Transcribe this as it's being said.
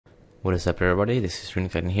What is up everybody, this is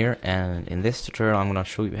Runeclan here, and in this tutorial I'm going to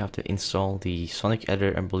show you how to install the Sonic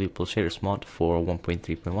Editor and Believable Shaders mod for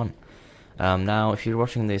 1.3.1. Now if you're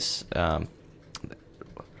watching this, I'm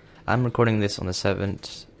recording this on the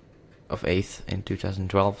 7th of 8th in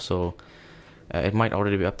 2012, so it might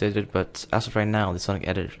already be updated, but as of right now the Sonic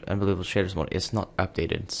Editor and Believable Shaders mod is not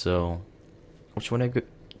updated. So what you want to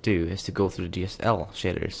do is to go through the DSL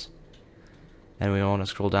shaders. And we want to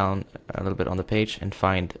scroll down a little bit on the page and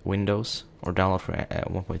find Windows or download for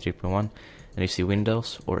 1.3.1, and you see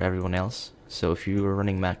Windows or everyone else. So if you are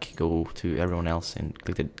running Mac, go to everyone else and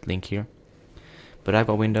click the link here. But I've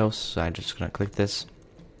got Windows, so I'm just gonna click this.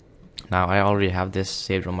 Now I already have this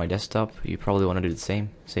saved on my desktop. You probably want to do the same.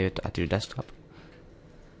 Save it at your desktop.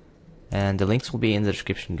 And the links will be in the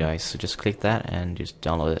description, guys. So just click that and just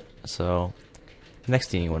download it. So the next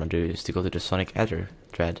thing you want to do is to go to the Sonic Editor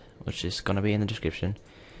thread, which is gonna be in the description,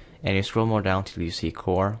 and you scroll more down till you see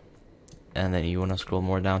core, and then you wanna scroll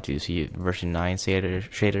more down till you see version 9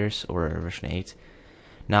 shaders or version 8.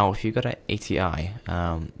 Now if you got an ATI,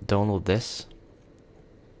 download this,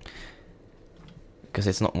 because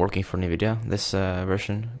it's not working for NVIDIA, this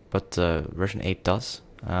version, but version 8 does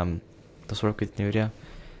work with NVIDIA.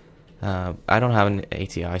 I don't have an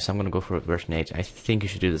ATI, so I'm gonna go for version 8. I think you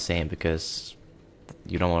should do the same, because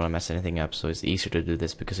you don't want to mess anything up, so it's easier to do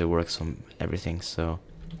this because it works on everything. So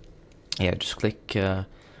yeah, just click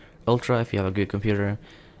Ultra if you have a good computer,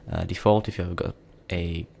 Default if you have got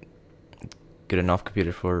a good enough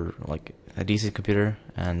computer for like a decent computer,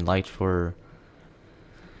 and Light for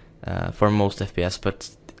most FPS but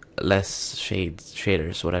less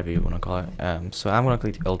shaders, whatever you want to call it. So I'm gonna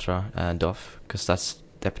click Ultra DOF, because that's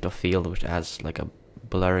depth of field, which adds like a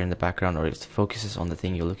blur in the background, or it focuses on the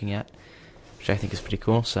thing you're looking at, which I think is pretty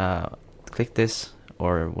cool. So click this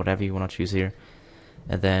or whatever you want to choose here,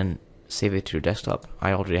 and then save it to your desktop.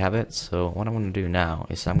 I already have it, so what I'm going to do now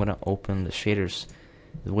is I'm going to open the shaders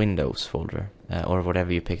Windows folder, or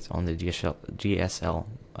whatever you picked on the GSL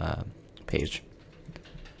page.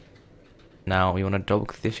 Now you want to double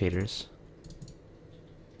click the shaders,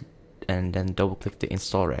 and then double click the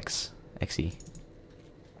installer exe.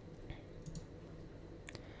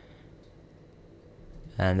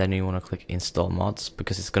 And then you want to click install mods,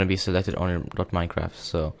 because it's going to be selected on your .minecraft.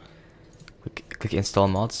 So click install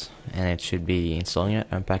mods, and it should be installing it,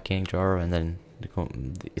 unpacking jar, and then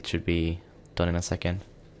it should be done in a second.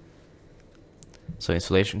 So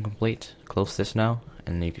installation complete. Close this now,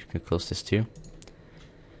 and you can close this too.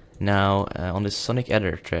 Now on this Sonic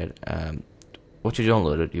Editor thread, what you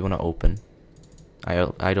downloaded you want to open. I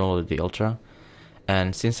downloaded the Ultra,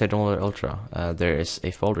 and since I downloaded Ultra, there is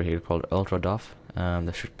a folder here called Ultra DOF.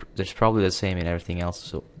 There's probably the same in everything else,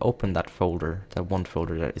 so open that folder, that one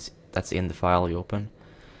folder that's in the file you open,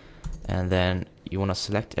 and then you want to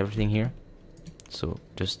select everything here. So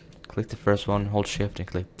just click the first one, hold shift and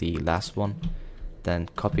click the last one, then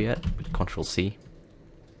copy it with Ctrl+C,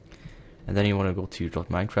 and then you want to go to your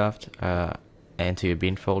 .minecraft and to your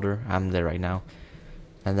bin folder. I'm there right now,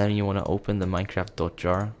 and then you want to open the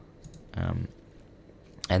minecraft.jar,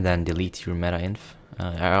 and then delete your meta-inf.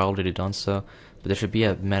 I already done so, but there should be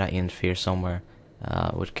a meta-inf here somewhere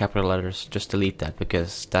with capital letters. Just delete that,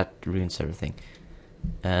 because that ruins everything.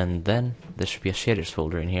 And then there should be a shaders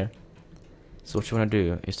folder in here. So what you want to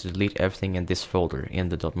do is to delete everything in this folder in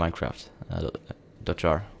the .minecraft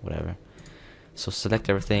 .jar, whatever. So select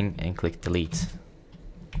everything and click delete,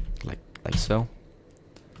 like so.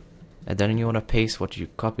 And then you want to paste what you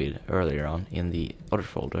copied earlier on in the other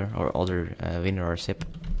folder, or other WinRAR zip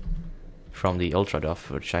from the Ultra DOF,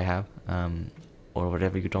 which I have, or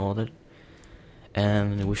whatever you downloaded,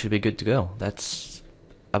 and we should be good to go. That's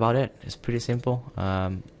about it. It's pretty simple.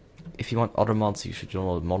 If you want other mods, you should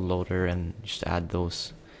download mod loader and just add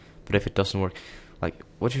those. But if it doesn't work, like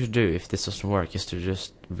what you should do if this doesn't work is to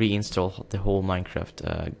just reinstall the whole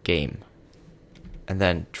Minecraft game, and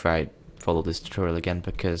then follow this tutorial again,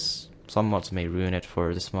 because some mods may ruin it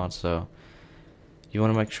for this mod. So you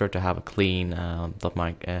want to make sure to have a clean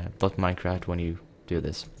 .minecraft when you do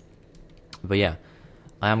this. But yeah,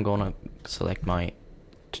 I am gonna select my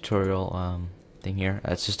tutorial thing here.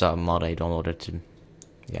 It's just a mod I downloaded to,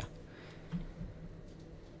 yeah.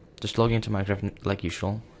 Just log into Minecraft like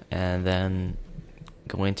usual, and then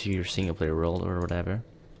go into your single player world or whatever.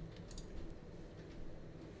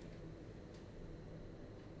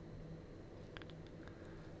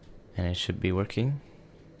 And it should be working.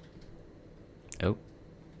 Oh,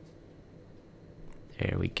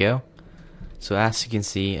 there we go. So as you can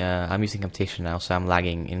see, I'm using Camtasia now, so I'm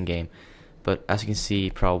lagging in game. But as you can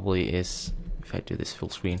see, probably is, if I do this full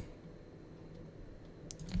screen,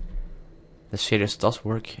 the shaders does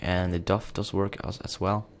work, and the DOF does work as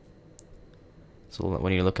well. So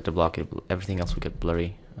when you look at the block, everything else will get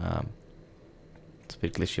blurry. It's a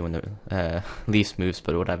bit glitchy when the leaves moves,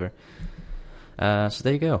 but whatever. So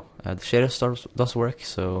there you go. The shaders does work,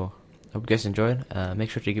 so I hope you guys enjoyed. Make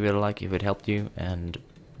sure to give it a like if it helped you, and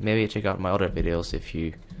maybe check out my other videos if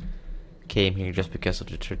you came here just because of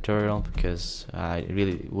the tutorial, because I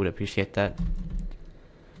really would appreciate that.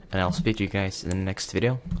 And I'll speak to you guys in the next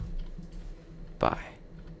video. Bye.